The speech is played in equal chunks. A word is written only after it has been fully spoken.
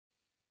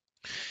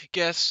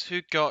Guess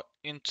who got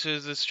into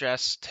the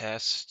stress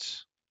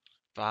test?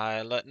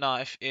 Violet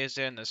Knife is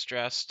in the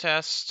stress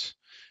test.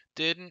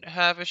 Didn't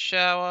have a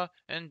shower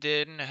and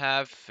didn't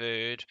have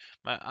food.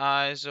 My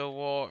eyes are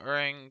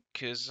watering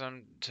 'cause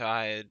I'm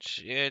tired.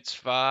 It's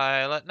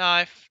Violet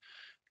Knife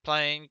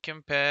playing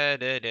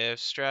competitive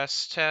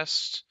stress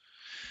test.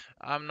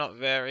 I'm not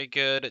very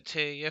good at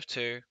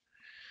TF2.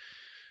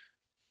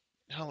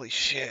 Holy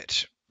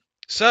shit.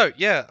 So,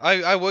 yeah,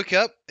 I woke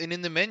up and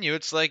in the menu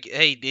it's like,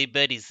 hey,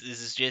 buddies,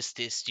 this is stress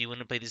test. Do you want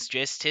to play the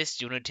stress test?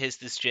 Do you want to test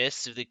the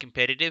stress of the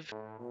competitive?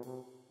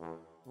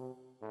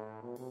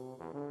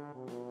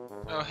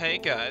 Oh, hey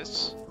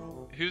guys.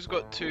 Who's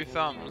got 2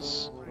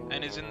 thumbs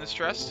and is in the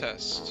stress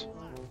test?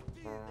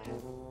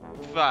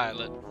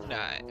 Violet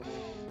Knife.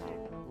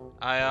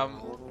 I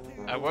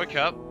woke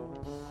up,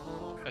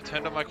 I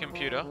turned on my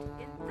computer,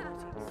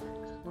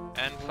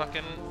 and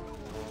fucking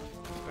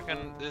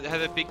it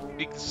had a big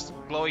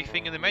glowy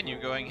thing in the menu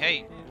going,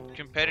 hey,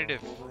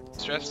 competitive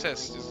stress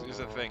test is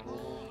a thing.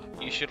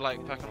 You should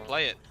like fucking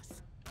play it.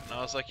 And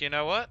I was like, you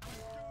know what?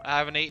 I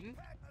haven't eaten.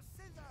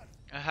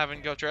 I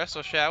haven't got dressed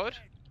or showered.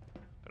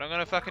 But I'm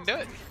gonna fucking do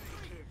it.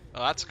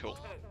 Oh, that's cool.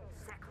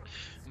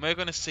 And we're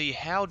gonna see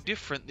how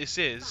different this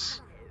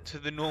is to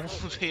the normal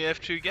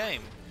TF2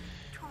 game.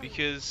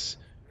 Because,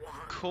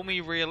 call me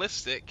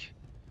realistic,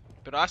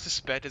 but I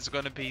suspect it's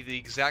gonna be the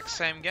exact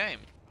same game.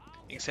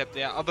 Except,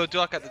 although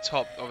like at the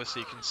top,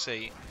 obviously you can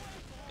see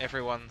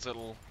everyone's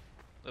little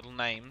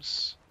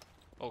names,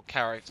 or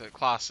character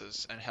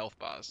classes and health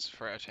bars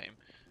for our team.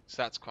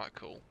 So that's quite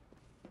cool.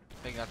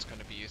 I think that's going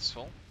to be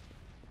useful.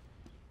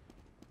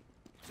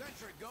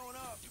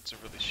 It's a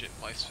really shit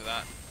place for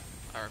that.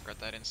 I regret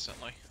that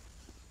instantly.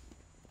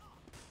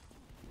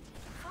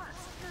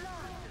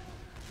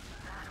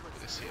 Look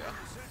at this here.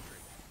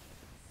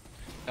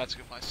 That's a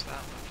good place for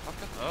that.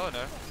 Oh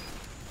no.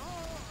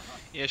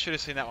 Yeah, should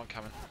have seen that one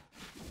coming.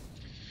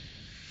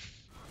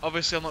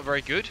 Obviously I'm not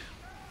very good.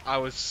 I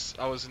was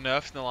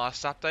nerfed in the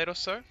last update or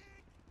so.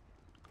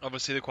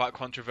 Obviously the quite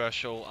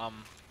controversial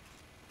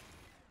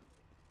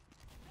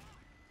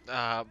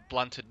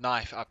blunted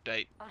knife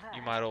update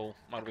you might all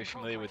be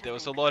familiar with. There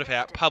was a lot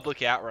of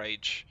public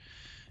outrage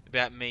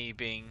about me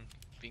being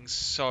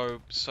so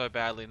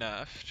badly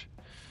nerfed.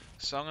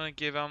 So I'm gonna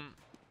give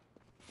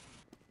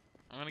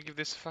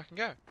this a fucking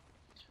go.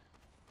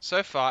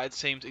 So far it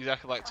seems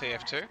exactly like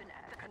TF2.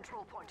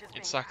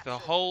 It's like the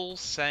whole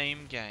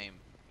same game.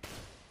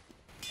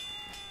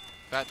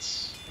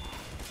 That's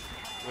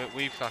where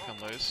we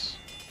fucking lose.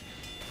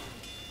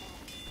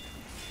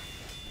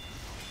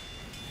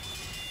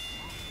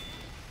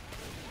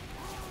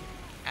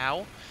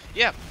 Ow.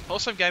 Yeah,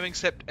 wholesome gaming,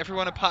 except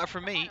everyone apart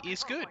from me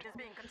is good.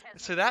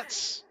 So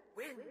that's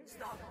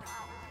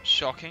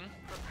shocking.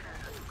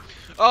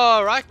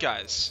 Alright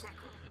guys,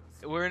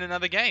 we're in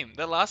another game.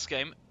 That last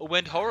game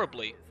went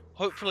horribly.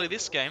 Hopefully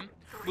this game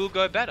will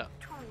go better.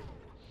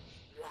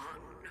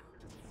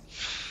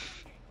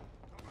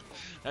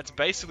 That's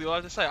basically all I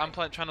have to say. I'm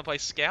trying to play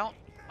Scout.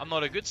 I'm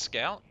not a good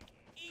Scout,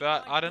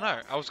 but I don't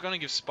know. I was going to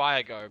give Spy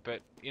a go,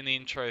 but in the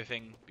intro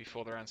thing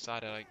before the round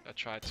started, I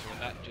tried to, and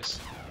that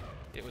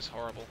it was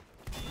horrible.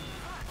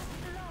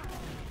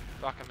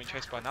 Fuck, I'm being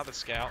chased by another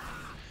Scout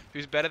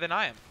who's better than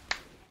I am.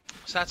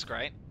 So that's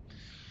great.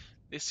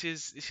 This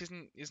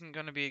isn't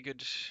going to be a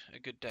good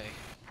day.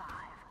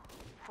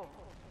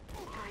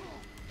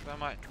 But I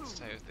might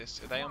stay with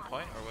this. Are they on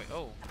point? Or wait,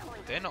 oh,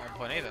 they're not on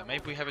point either.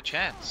 Maybe we have a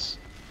chance.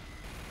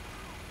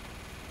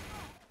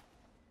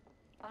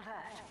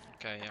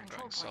 Okay, yeah, I'm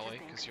going Sully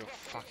because you're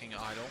fucking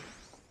idle.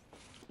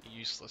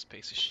 Useless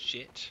piece of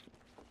shit.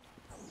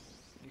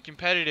 In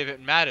competitive, it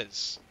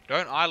matters.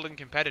 Don't idle in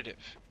competitive.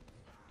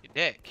 You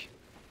dick.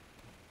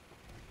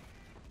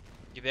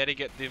 You there to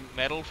get the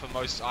medal for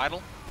most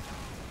idle?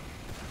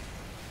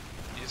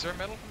 Is there a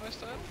medal for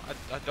most idle?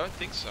 I don't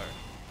think so.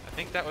 I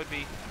think that would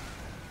be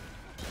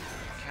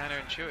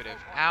counterintuitive.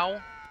 Ow!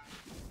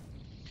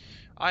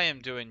 I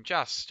am doing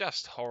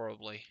just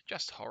horribly.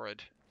 Just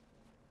horrid.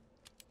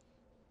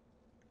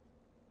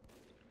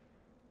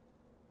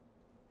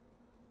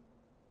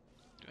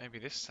 Maybe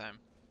this time.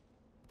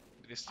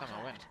 This time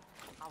I win.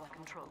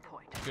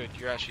 Good,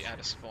 you're actually out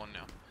of spawn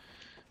now.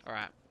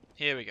 Alright,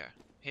 here we go.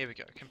 Here we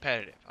go.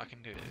 Competitive. I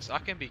can do this. I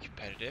can be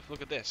competitive.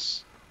 Look at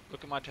this.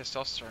 Look at my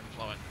testosterone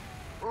flowing.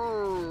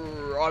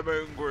 I'm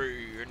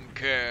angry and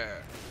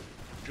care.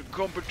 The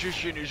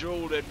competition is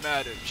all that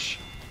matters.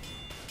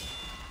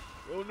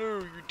 Oh no,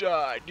 you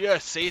died. Yeah,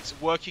 see, it's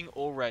working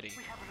already.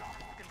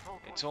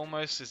 It's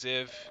almost as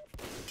if...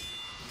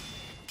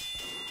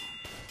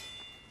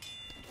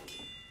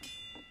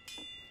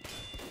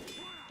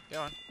 Go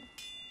on.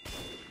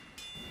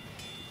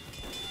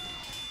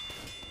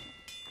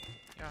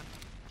 Go on.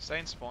 Stay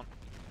in spawn.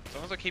 As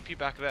long as I keep you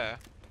back there,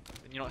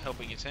 then you're not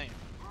helping your team.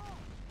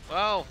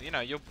 Well, you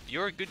know,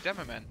 you're a good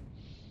demo man.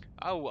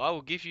 I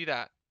will give you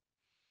that.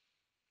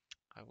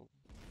 I will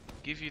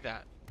give you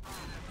that.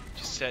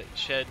 Just shed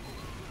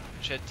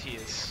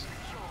tears.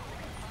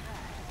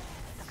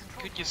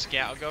 Could your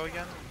scout go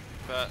again?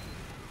 But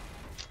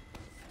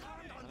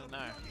I don't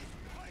know.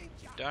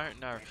 Don't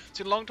know. It's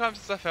been a long time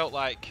since I felt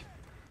like...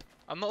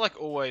 I'm not like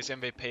always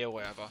MVP or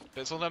whatever,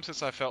 but it's a long time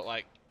since I felt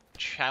like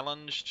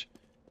challenged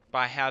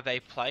by how they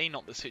play,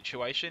 not the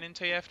situation in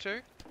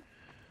TF2.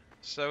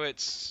 So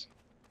it's...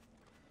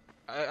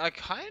 I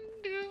kind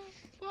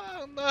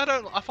of...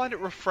 I find it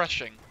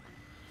refreshing.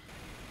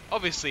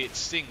 Obviously it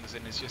stings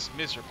and is just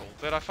miserable,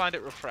 but I find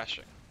it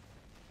refreshing.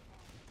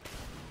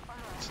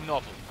 It's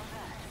novel.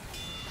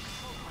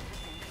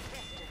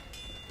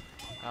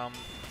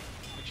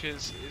 Which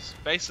is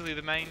basically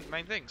the main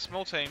thing.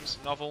 Small teams,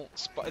 novel.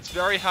 It's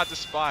very hard to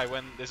spy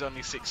when there's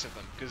only 6 of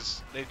them,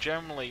 because they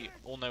generally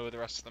all know where the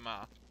rest of them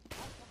are.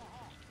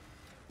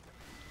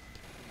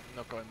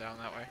 Not going down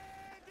that way.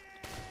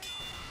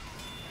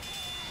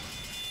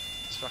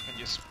 Let's fucking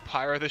just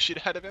pyro the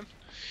shit out of him.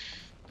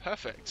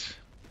 Perfect.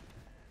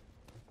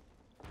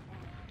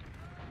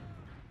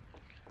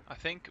 I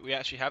think we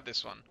actually have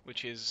this one,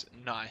 which is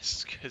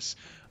nice, because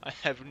I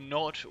have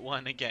not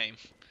won a game.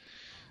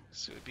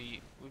 So it'd be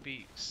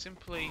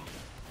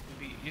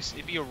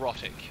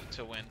erotic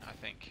to win, I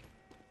think.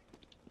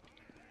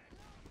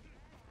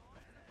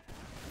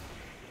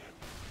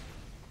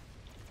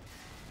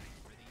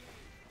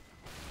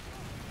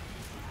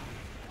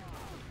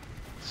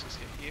 Let's just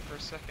get here for a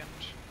second.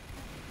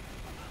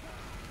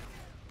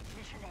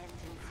 Mission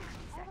ends in 60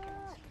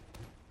 seconds.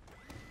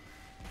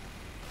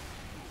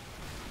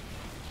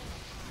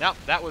 No,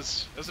 that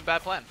was a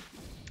bad plan.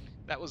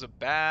 That was a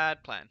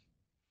bad plan.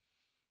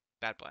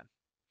 Bad plan.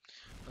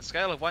 On a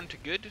scale of 1 to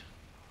good,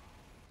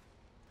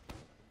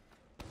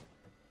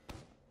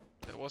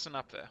 that wasn't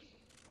up there.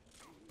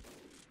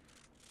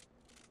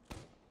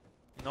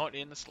 Not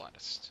in the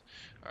slightest.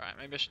 Alright,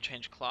 maybe I should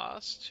change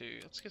class to...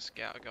 Let's get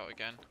Scout go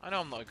again. I know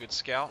I'm not a good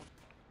Scout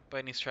by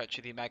any stretch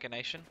of the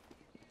imagination,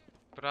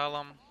 but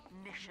I'll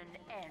Mission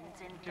ends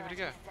in give it a 30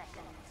 go.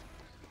 seconds.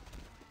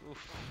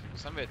 Oof,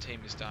 some of their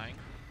team is dying.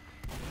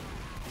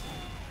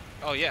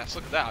 Oh yes,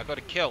 look at that, I got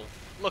a kill.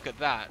 Look at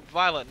that.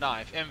 Violet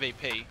Knife,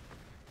 MVP,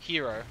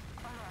 hero.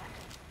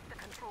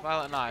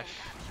 Violet Knife,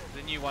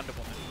 the new Wonder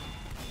Woman.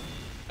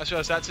 I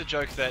suppose that's a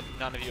joke that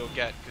none of you will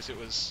get because it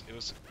was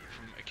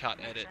from a cut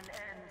edit.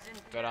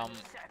 But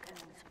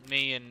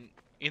me and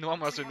in the one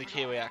where I was doing the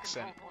Kiwi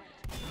accent,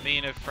 me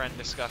and a friend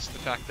discussed the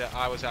fact that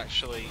I was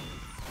actually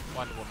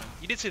Wonder Woman.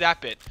 You did see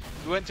that bit.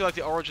 We went to like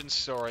the origin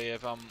story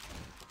of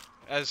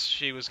as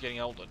she was getting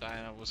older,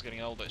 Diana was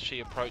getting older, she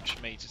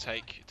approached me to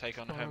take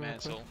on her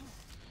mantle,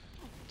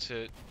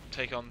 to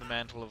take on the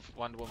mantle of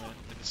Wonder Woman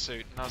in the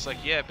suit, and I was like,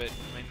 yeah, but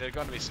I mean, there are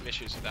going to be some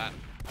issues with that.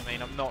 I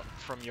mean, I'm not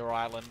from your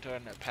island, I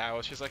don't have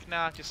powers. She's like,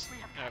 nah, just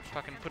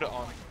fucking put it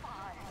on.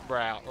 We're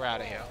out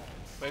of here.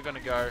 We're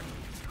gonna go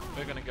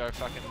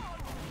fucking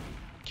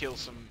kill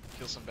some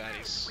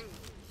baddies.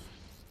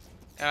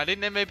 And I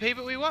didn't MVP,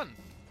 but we won.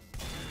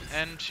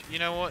 And you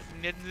know what?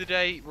 At the end of the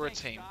day, we're a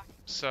team,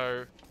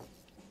 so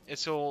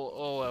it's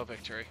all our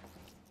victory.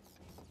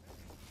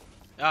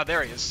 Ah,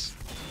 there he is.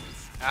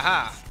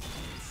 Aha!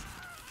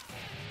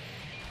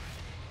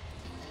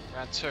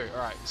 Round 2.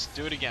 Alright, let's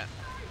do it again.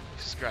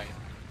 This is great.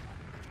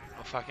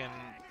 I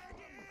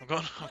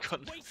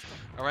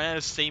ran out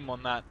of steam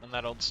on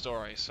that old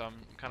story, so I'm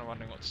kind of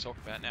wondering what to talk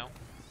about now.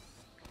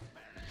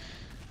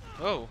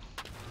 Oh,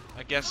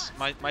 I guess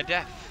my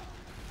death.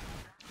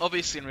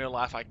 Obviously, in real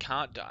life, I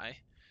can't die,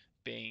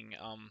 being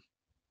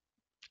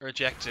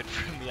rejected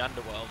from the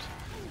underworld.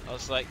 I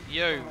was like,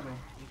 yo,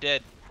 I'm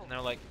dead, and they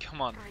were like,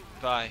 come on,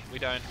 bye. We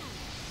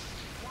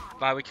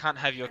can't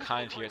have your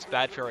kind here. It's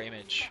bad for our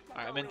image.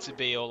 I'm meant to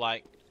be all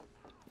like,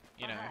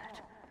 you know,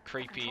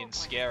 creepy and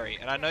scary,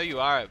 and I know you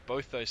are at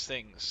both those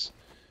things,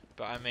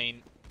 but I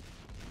mean,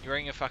 you're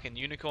wearing a fucking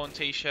unicorn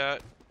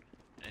t-shirt,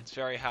 and it's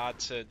very hard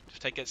to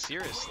take it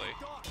seriously.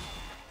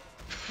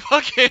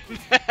 Fucking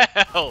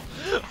hell!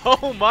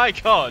 Oh my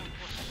god!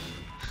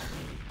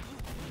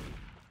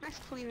 Nice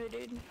cleaver,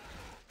 dude.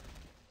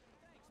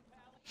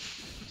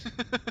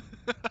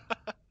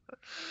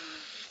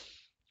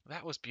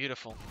 That was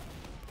beautiful.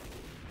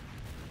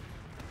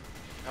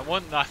 I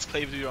want nice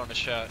cleaver dude on a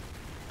shirt.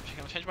 If you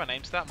can change my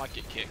name to that, I might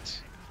get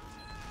kicked.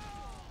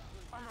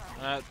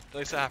 At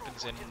least that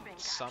happens in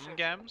some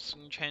games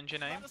when you change your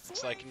name.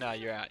 It's like, no,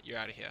 you're out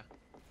of here.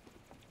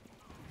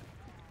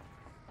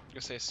 I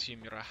guess they assume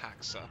you're a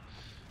haxa.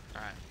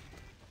 Alright.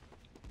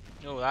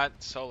 Oh, that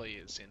Sully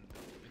is in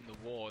the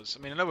wars.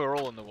 I mean, I know we're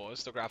all in the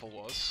wars, the gravel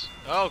wars.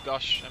 Oh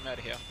gosh, I'm out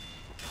of here.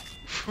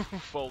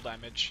 Full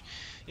damage.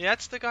 Yeah,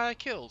 that's the guy I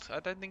killed. I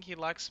don't think he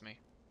likes me.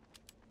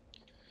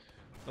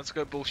 Let's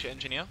go bullshit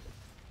engineer.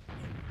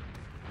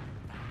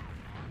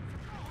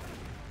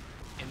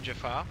 In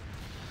Jafar.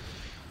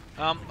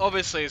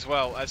 Obviously as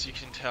well, as you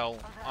can tell,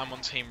 I'm on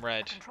Team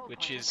Red,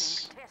 which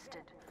is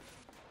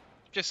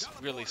just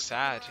really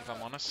sad, if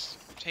I'm honest.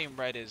 Team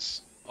Red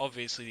is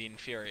obviously the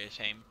inferior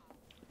team.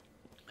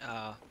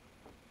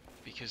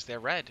 Because they're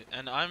red,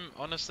 and I'm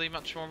honestly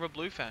much more of a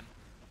blue fan.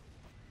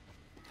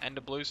 And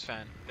a blues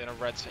fan than a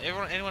Reds fan.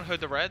 Anyone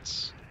heard the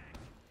Reds?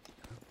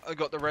 I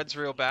got the Reds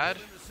real bad,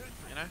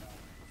 you know?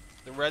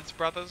 The Reds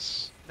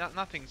brothers?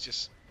 Nothing's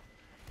just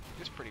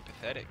pretty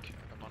pathetic,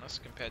 if I'm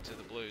honest, compared to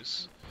the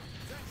blues.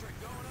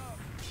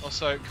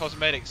 Also,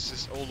 cosmetics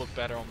just all look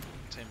better on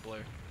Team Blue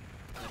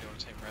than they do on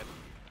Team Red.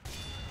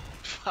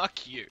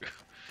 Fuck you.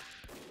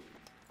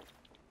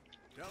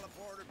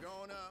 Teleporter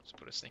going up. Let's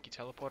put a sneaky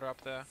teleporter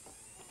up there.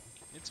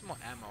 Need some more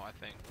ammo, I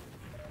think.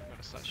 I'm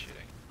gonna start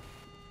shooting.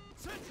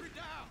 Sentry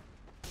down.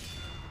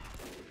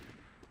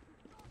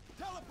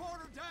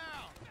 Teleporter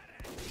down.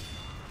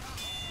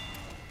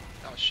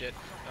 Oh shit.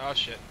 Oh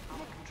shit.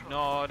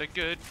 Not a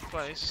good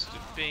place to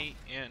be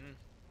in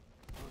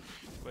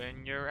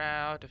when you're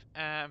out of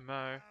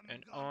ammo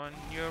and on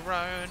your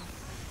own,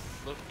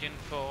 looking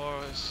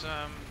for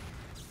some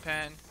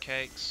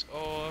pancakes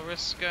or a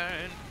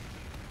scone.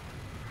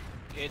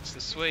 It's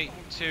the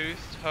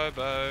sweet-toothed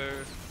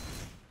hobo.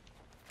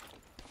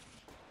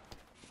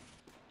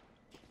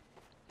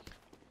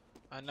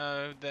 I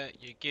know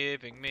that you're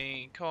giving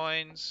me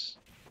coins.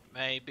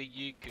 Maybe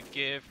you could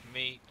give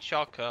me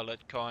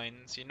chocolate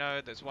coins. You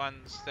know, there's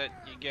ones that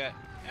you get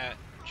at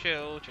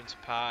children's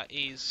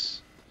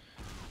parties.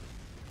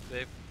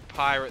 They're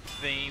pirate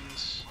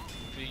themed.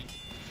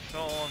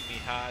 For me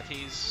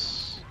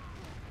hearties.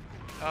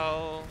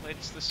 Oh,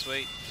 it's the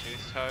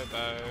sweet-toothed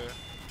hobo.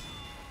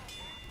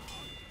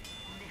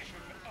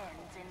 Mission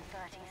ends in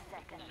 30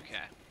 seconds.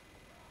 Okay.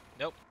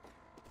 Nope.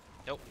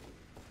 Nope.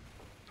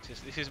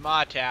 This is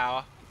my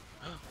tower.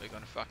 We're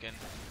gonna fucking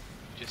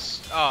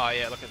just... Oh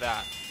yeah, look at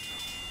that.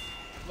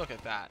 Look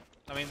at that.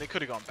 I mean, they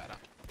could have gone better.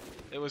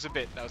 That was a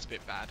bit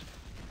bad.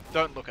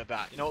 Don't look at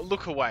that. You know what?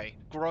 Look away.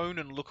 Groan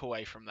and look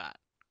away from that.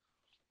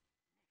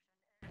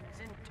 Ends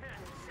in 10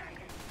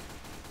 seconds.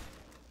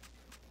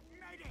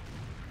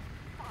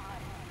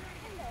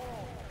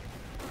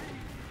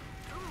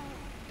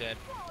 Dead.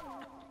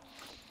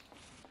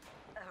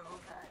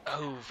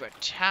 Over.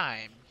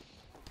 Overtime.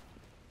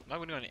 Am I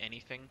winning on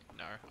anything?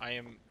 No. I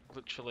am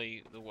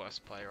literally the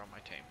worst player on my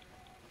team.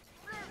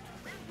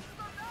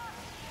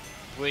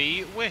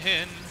 We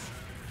win!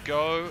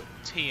 Go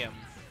team.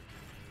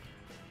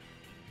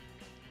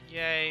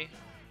 Yay.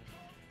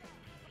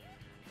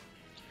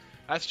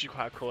 That's actually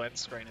quite a cool end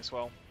screen as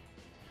well.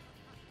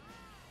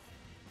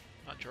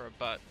 I draw a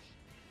butt.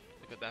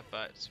 Look at that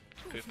butt, it's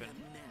pooping.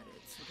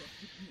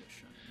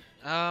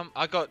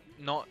 I got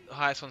not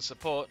highest on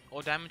support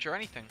or damage or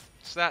anything,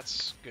 so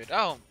that's good.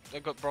 Oh, I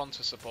got bronze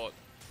for support.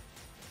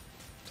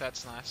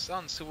 That's nice. Oh,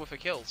 and silver for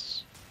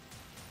kills.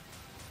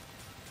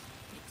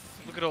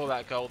 Look at all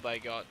that gold they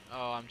got.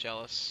 Oh, I'm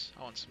jealous.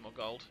 I want some more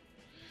gold.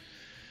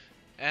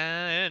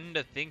 And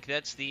I think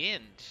that's the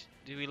end.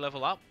 Do we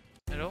level up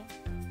at all?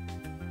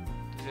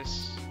 Is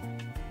this...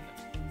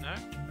 No?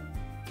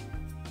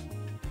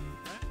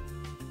 No?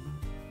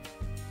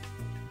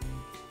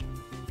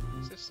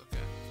 What's this look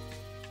at?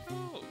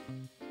 Oh.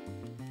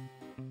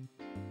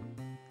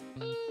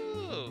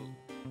 Oh.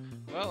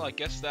 Well, I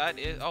guess that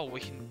is... Oh, we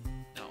can...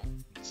 No,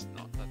 it's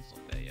not. That's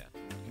not there yet.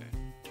 Okay.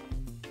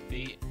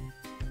 The...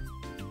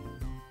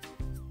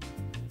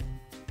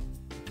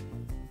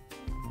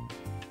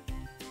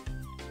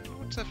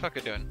 What's that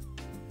fucker doing?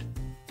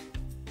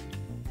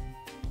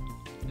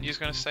 You just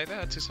gonna stay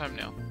there? It's his home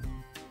now.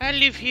 I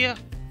live here.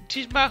 It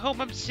is my home.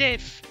 I'm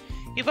safe.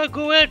 If I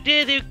go out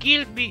there, they'll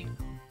kill me.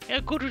 I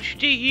couldn't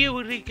stay here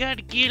where they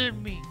can't kill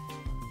me.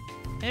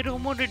 I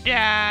don't want to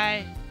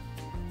die.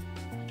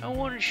 I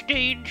want to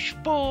stay in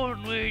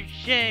spawn where it's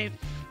safe.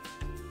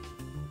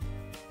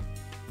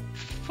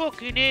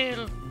 Fucking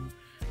hell.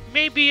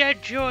 Maybe I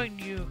join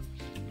you.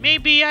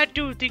 Maybe I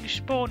do think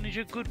spawn is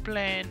a good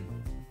plan.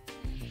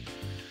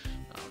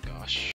 Oh gosh.